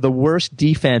one of the worst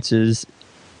defenses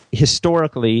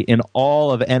historically in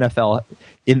all of NFL,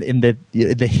 in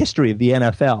the history of the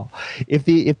NFL. If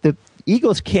the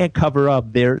Eagles can't cover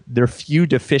up their few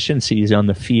deficiencies on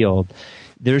the field,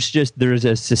 there's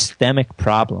a systemic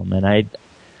problem, and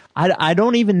I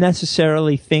don't even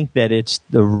necessarily think that it's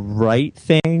the right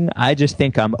thing. I just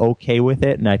think I'm okay with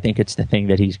it, and I think it's the thing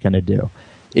that he's going to do.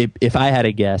 If I had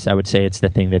a guess, I would say it's the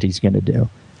thing that he's going to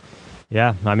do.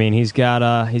 Yeah, I mean he's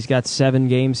got 7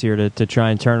 games here to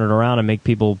try and turn it around and make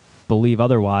people believe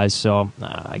otherwise. So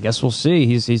I guess we'll see.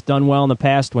 He's done well in the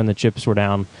past when the chips were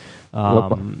down.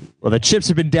 Well, the chips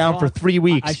have been down for 3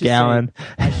 weeks, Gallon.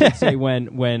 I should say when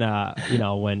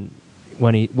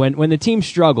the team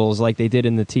struggles like they did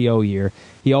in the TO year,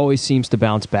 he always seems to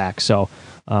bounce back. So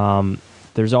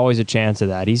there's always a chance of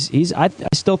that. I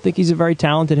still think he's a very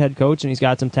talented head coach, and he's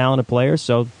got some talented players.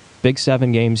 So big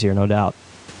 7 games here, no doubt.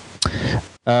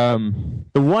 The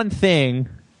one thing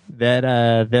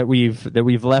that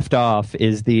we've left off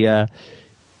is the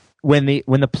when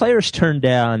the players turned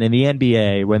down in the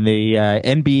NBA, when the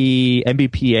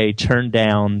NBPA turned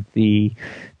down the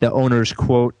owner's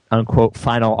quote unquote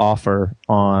final offer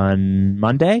on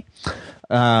Monday,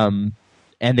 and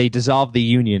they dissolved the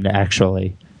union.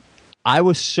 Actually, I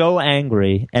was so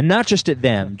angry, and not just at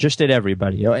them, just at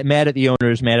everybody. Mad at the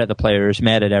owners, mad at the players,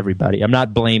 mad at everybody. I'm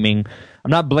not blaming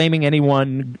any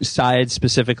one side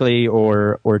specifically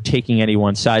or taking any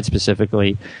one side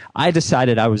specifically. I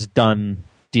decided I was done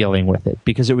dealing with it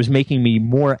because it was making me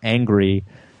more angry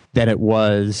than it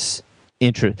was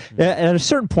interesting. At a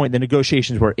certain point, the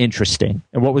negotiations were interesting,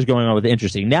 and what was going on was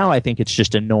interesting. Now I think it's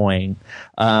just annoying.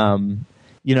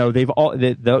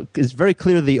 It's very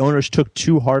clear the owners took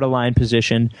too hard a line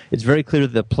position. It's very clear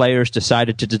that the players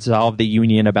decided to dissolve the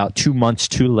union about 2 months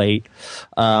too late.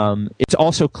 It's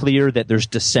also clear that there's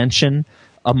dissension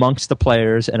amongst the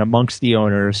players and amongst the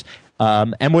owners.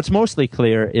 And what's mostly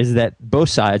clear is that both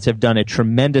sides have done a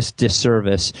tremendous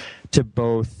disservice to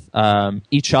both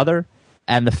each other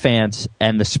and the fans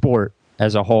and the sport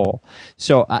as a whole.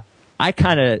 So I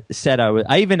kind of said I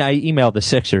emailed the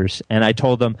Sixers and I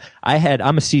told them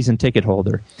I'm a season ticket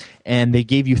holder, and they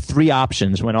gave you 3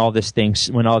 options when all these things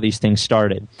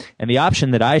started. And the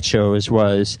option that I chose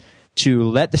was to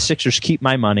let the Sixers keep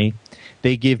my money.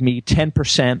 They give me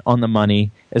 10% on the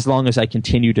money as long as I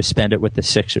continue to spend it with the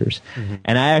Sixers. Mm-hmm.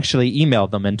 And I actually emailed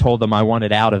them and told them I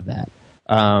wanted out of that.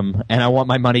 And I want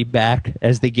my money back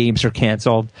as the games are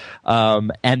canceled.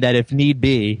 And that if need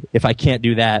be, if I can't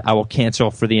do that, I will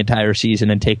cancel for the entire season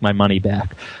and take my money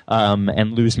back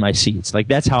and lose my seats. Like,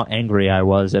 that's how angry I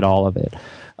was at all of it.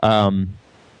 And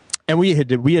we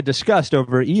had discussed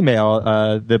over email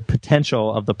the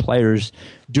potential of the players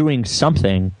doing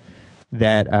something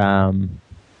that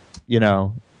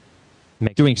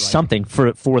doing something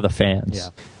for the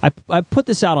fans. Yeah. I put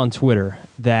this out on Twitter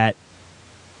that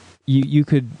you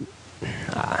could.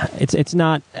 It's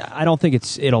not. I don't think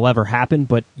it'll ever happen,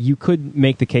 but you could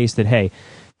make the case that, hey,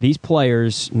 these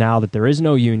players, now that there is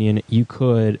no union, you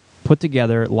could put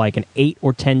together like an 8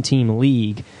 or 10 team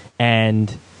league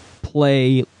and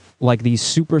play like these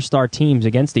superstar teams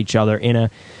against each other in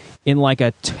like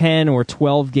a 10 or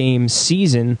 12 game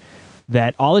season,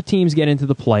 that all the teams get into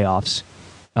the playoffs.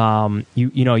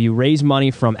 You raise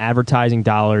money from advertising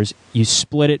dollars. You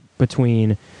split it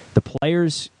between the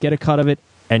players get a cut of it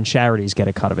and charities get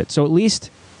a cut of it. So at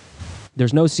least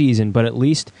there's no season, but at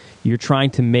least you're trying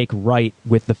to make right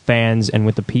with the fans and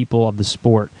with the people of the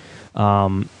sport.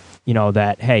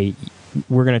 That, hey,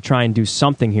 we're going to try and do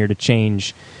something here to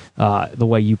change the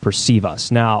way you perceive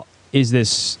us. Now, is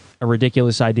this a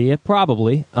ridiculous idea?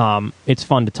 Probably. It's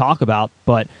fun to talk about,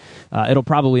 but it'll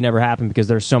probably never happen because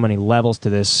there's so many levels to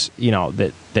this,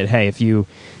 that hey, if you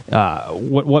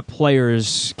what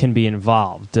players can be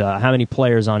involved, how many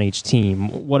players on each team,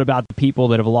 what about the people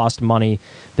that have lost money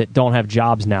that don't have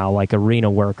jobs now, like arena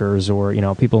workers or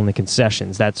people in the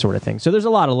concessions, that sort of thing. So there's a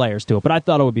lot of layers to it, but I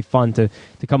thought it would be fun to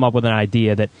come up with an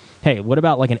idea that, hey, what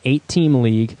about like an 8-team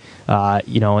league,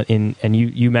 and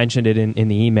you mentioned it in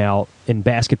the email, in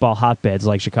basketball hotbeds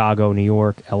like Chicago, New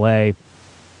York, LA,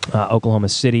 Oklahoma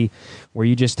City, where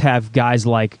you just have guys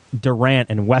like Durant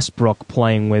and Westbrook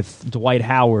playing with Dwight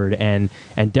Howard and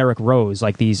Derrick Rose,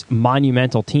 like these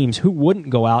monumental teams. Who wouldn't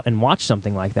go out and watch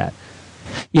something like that?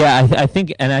 Yeah, I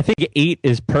think 8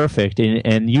 is perfect,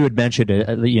 and you had mentioned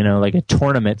like a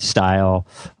tournament style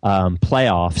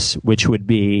playoffs, which would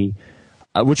be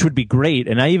great.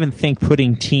 And I even think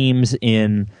putting teams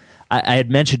in. I had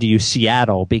mentioned to you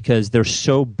Seattle because they're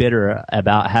so bitter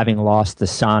about having lost the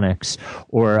Sonics,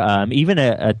 or even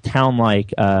a town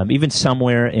like even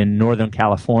somewhere in Northern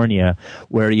California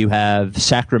where you have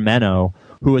Sacramento,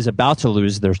 who is about to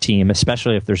lose their team,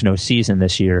 especially if there's no season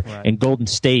this year, right, and Golden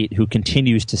State, who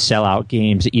continues to sell out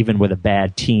games even with a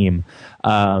bad team.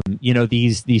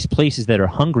 These places that are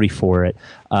hungry for it,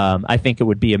 I think it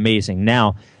would be amazing.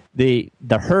 Now, the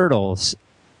hurdles,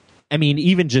 I mean,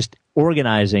 even just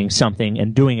organizing something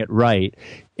and doing it right.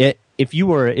 If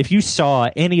you saw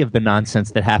any of the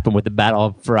nonsense that happened with the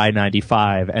battle for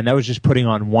I-95, and that was just putting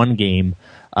on one game,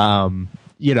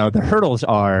 the hurdles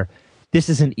are, this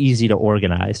isn't easy to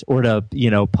organize or to,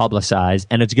 publicize,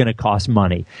 and it's going to cost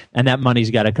money. And that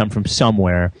money's got to come from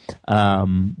somewhere,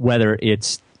 whether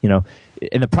it's,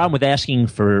 and the problem with asking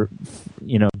for,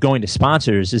 going to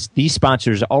sponsors is these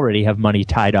sponsors already have money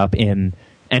tied up in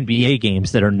NBA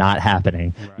games that are not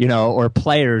happening, right. Or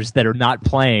players that are not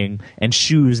playing and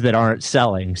shoes that aren't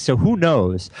selling. So who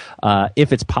knows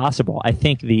if it's possible. I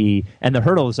think the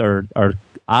hurdles are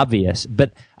obvious,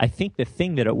 but I think the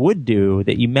thing that it would do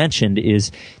that you mentioned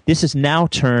is this is now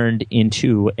turned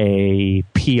into a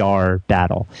PR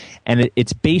battle. And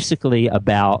it's basically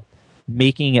about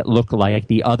making it look like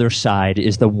the other side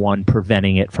is the one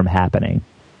preventing it from happening.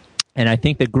 And I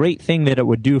think the great thing that it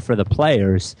would do for the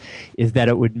players is that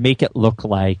it would make it look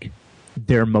like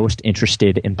they're most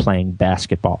interested in playing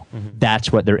basketball. Mm-hmm.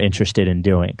 That's what they're interested in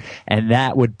doing. And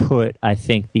that would put, I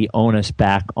think, the onus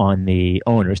back on the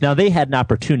owners. Now, they had an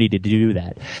opportunity to do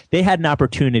that. They had an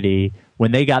opportunity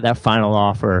when they got that final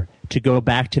offer to go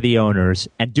back to the owners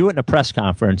and do it in a press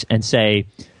conference and say,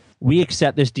 we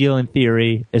accept this deal in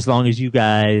theory as long as you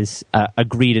guys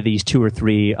agree to these 2 or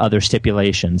 3 other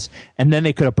stipulations. And then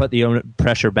they could have put the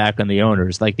pressure back on the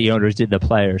owners like the owners did the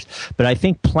players. But I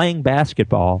think playing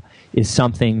basketball is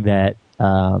something that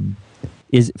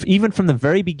is, even from the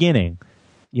very beginning,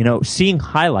 seeing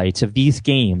highlights of these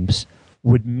games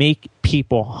would make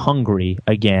people hungry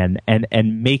again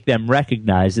and make them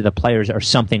recognize that the players are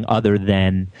something other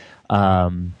than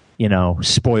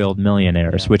spoiled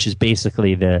millionaires, which is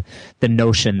basically the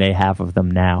notion they have of them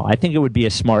now. I think it would be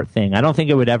a smart thing. I don't think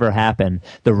it would ever happen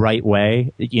the right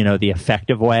way, the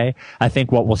effective way. I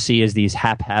think what we'll see is these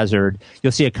haphazard,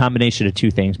 you'll see a combination of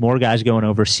 2 things, more guys going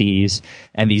overseas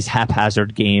and these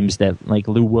haphazard games that like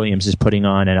Lou Williams is putting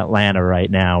on in Atlanta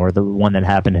right now, or the one that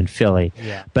happened in Philly.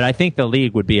 Yeah. But I think the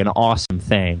league would be an awesome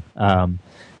thing.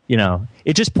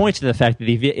 It just points to the fact that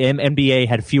the NBA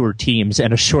had fewer teams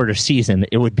and a shorter season.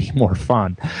 It would be more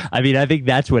fun. I mean, I think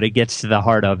that's what it gets to the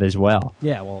heart of as well.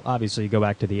 Yeah, well, obviously you go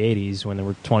back to the 80s when there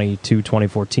were 22,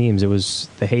 24 teams. It was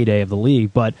the heyday of the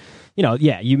league. But,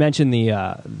 you mentioned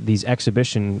these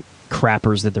exhibition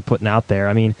crappers that they're putting out there.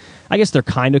 I mean, I guess they're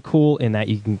kind of cool in that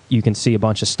you can see a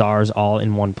bunch of stars all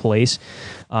in one place.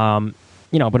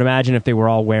 But imagine if they were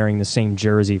all wearing the same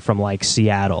jersey from like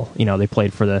Seattle. They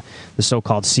played for the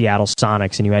so-called Seattle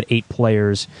Sonics, and you had 8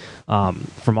 players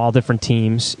from all different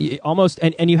teams. Almost,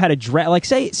 and you had a draft. Like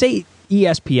say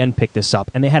ESPN picked this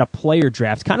up, and they had a player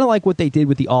draft, kind of like what they did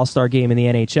with the All-Star game in the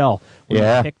NHL, where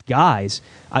they picked guys.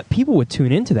 People would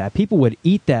tune into that. People would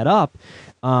eat that up.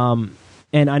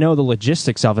 And I know the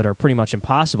logistics of it are pretty much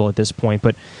impossible at this point.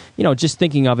 But just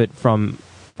thinking of it from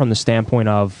the standpoint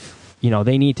of,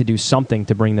 they need to do something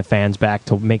to bring the fans back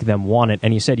to make them want it.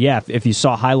 And you said, if you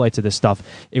saw highlights of this stuff,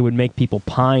 it would make people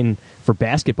pine for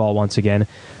basketball once again.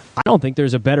 I don't think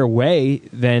there's a better way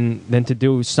than to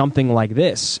do something like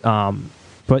this.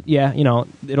 But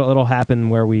it'll happen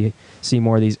where we see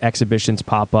more of these exhibitions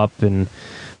pop up, and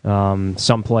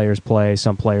some players play,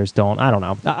 some players don't. I don't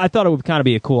know. I thought it would kind of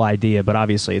be a cool idea, but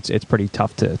obviously it's pretty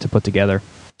tough to put together.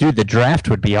 Dude, the draft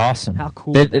would be awesome. How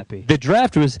cool would that be? The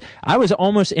draft I was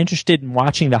almost interested in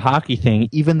watching the hockey thing,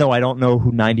 even though I don't know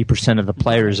who 90% of the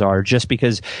players are, just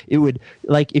because it would,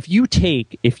 like, if you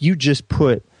just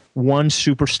put one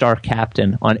superstar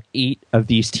captain on 8 of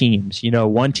these teams.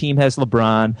 One team has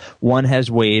LeBron, one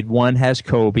has Wade, one has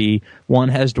Kobe, one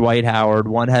has Dwight Howard,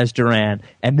 one has Durant,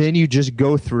 and then you just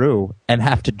go through and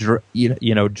have to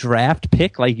draft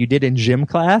pick like you did in gym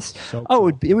class. So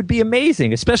cool. It would be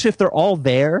amazing, especially if they're all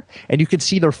there and you can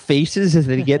see their faces as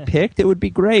they get picked. It would be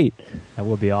great. That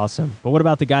would be awesome. But what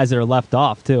about the guys that are left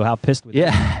off too? How pissed would they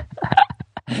be?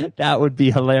 That would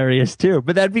be hilarious too,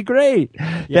 but that'd be great.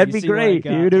 That'd be great,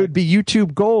 dude. It would be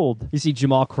YouTube gold. You see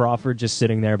Jamal Crawford just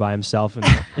sitting there by himself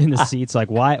in the seats,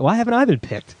 like, why haven't I been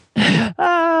picked?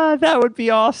 That would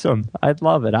be awesome. I'd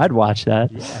love it. I'd watch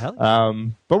that. Yeah, hell yeah.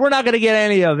 But we're not going to get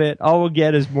any of it. All we'll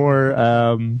get is more.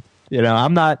 I'm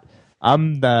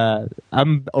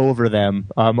over them.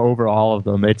 I'm over all of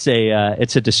them. It's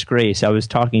a disgrace. I was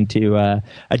talking to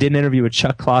I did an interview with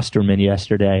Chuck Klosterman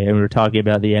yesterday, and we were talking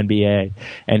about the NBA,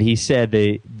 and he said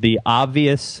the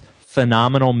obvious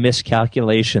phenomenal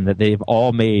miscalculation that they've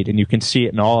all made, and you can see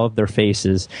it in all of their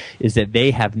faces, is that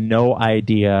they have no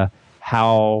idea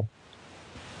how.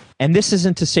 And this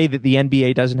isn't to say that the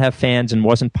NBA doesn't have fans and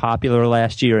wasn't popular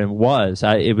last year, and was.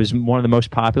 It was one of the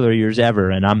most popular years ever,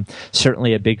 and I'm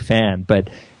certainly a big fan. But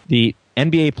the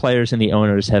NBA players and the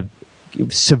owners have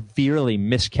severely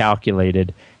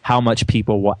miscalculated how much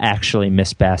people will actually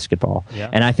miss basketball. Yeah.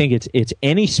 And I think it's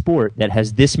any sport that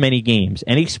has this many games,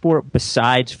 any sport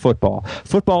besides football.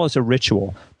 Football is a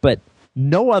ritual, but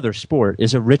no other sport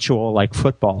is a ritual like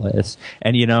football is.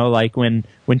 And, you know, like when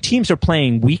teams are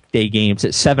playing weekday games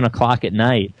at 7 o'clock at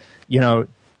night, you know,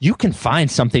 you can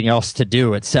find something else to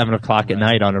do at 7 o'clock at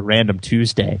night on a random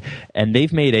Tuesday. And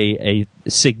they've made a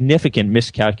significant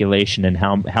miscalculation in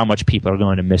how much people are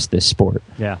going to miss this sport.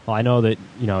 Yeah. Well, I know that,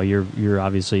 you know, you're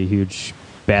obviously a huge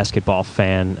basketball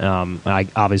fan. I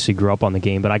obviously grew up on the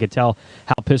game, but I could tell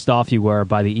how pissed off you were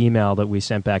by the email that we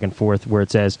sent back and forth where it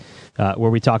says,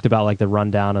 where we talked about like the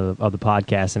rundown of the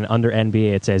podcast, and under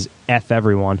NBA it says F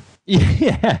everyone.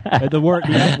 Yeah. The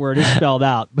F word is spelled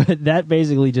out, but that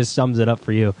basically just sums it up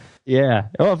for you. Yeah.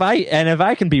 Well, if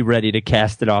I can be ready to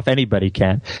cast it off, anybody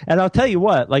can. And I'll tell you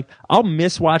what, like, I'll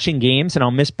miss watching games and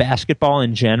I'll miss basketball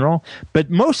in general, but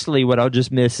mostly what I'll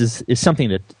just miss is something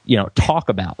to, you know, talk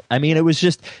about. I mean, it was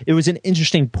an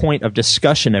interesting point of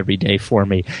discussion every day for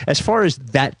me. As far as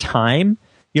that time,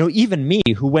 you know, even me,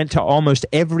 who went to almost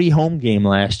every home game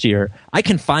last year, I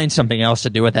can find something else to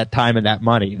do with that time and that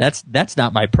money. That's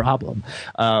not my problem.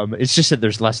 It's just that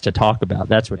there's less to talk about.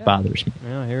 That's what bothers me.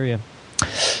 Yeah, I hear you.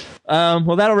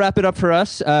 Well, that'll wrap it up for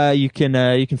us. You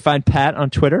can find Pat on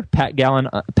Twitter, Pat Gallen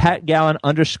 _PN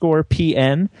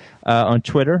on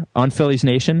Twitter, on Phillies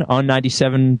Nation, on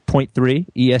 97.3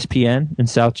 ESPN in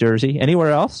South Jersey.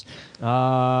 Anywhere else?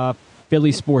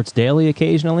 Philly Sports Daily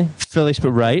occasionally. Philly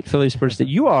Sports.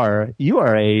 You are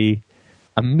a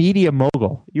media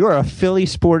mogul. You are a Philly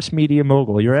sports media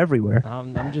mogul. You're everywhere.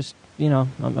 I'm just, you know,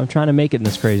 I'm trying to make it in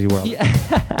this crazy world.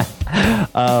 Yeah.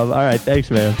 All right. Thanks,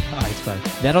 man. All right, bye.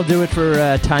 That'll do it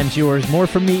for Times Yours. More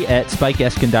from me at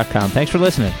SpikeEskin.com. Thanks for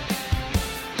listening.